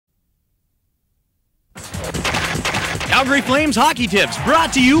Calgary Flames hockey tips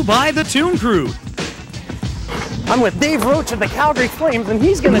brought to you by the Toon crew. I'm with Dave Roche of the Calgary Flames, and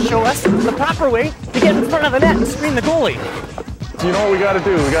he's going to show us the proper way to get in front of the net and screen the goalie. So you know what we got to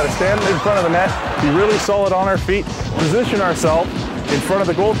do? We got to stand in front of the net, be really solid on our feet, position ourselves in front of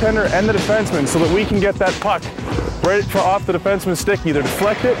the goaltender and the defenseman so that we can get that puck right off the defenseman's stick, either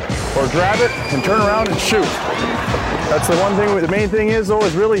deflect it or grab it and turn around and shoot. That's the one thing. The main thing is though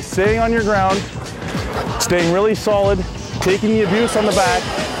is really staying on your ground, staying really solid, taking the abuse on the back,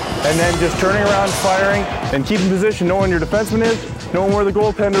 and then just turning around, firing, and keeping position, knowing your defenseman is, knowing where the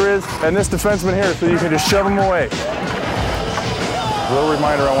goaltender is, and this defenseman here, so you can just shove him away. A little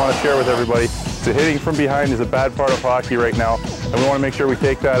reminder I want to share with everybody, so hitting from behind is a bad part of hockey right now, and we want to make sure we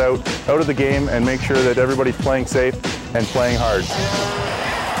take that out of the game and make sure that everybody's playing safe and playing hard.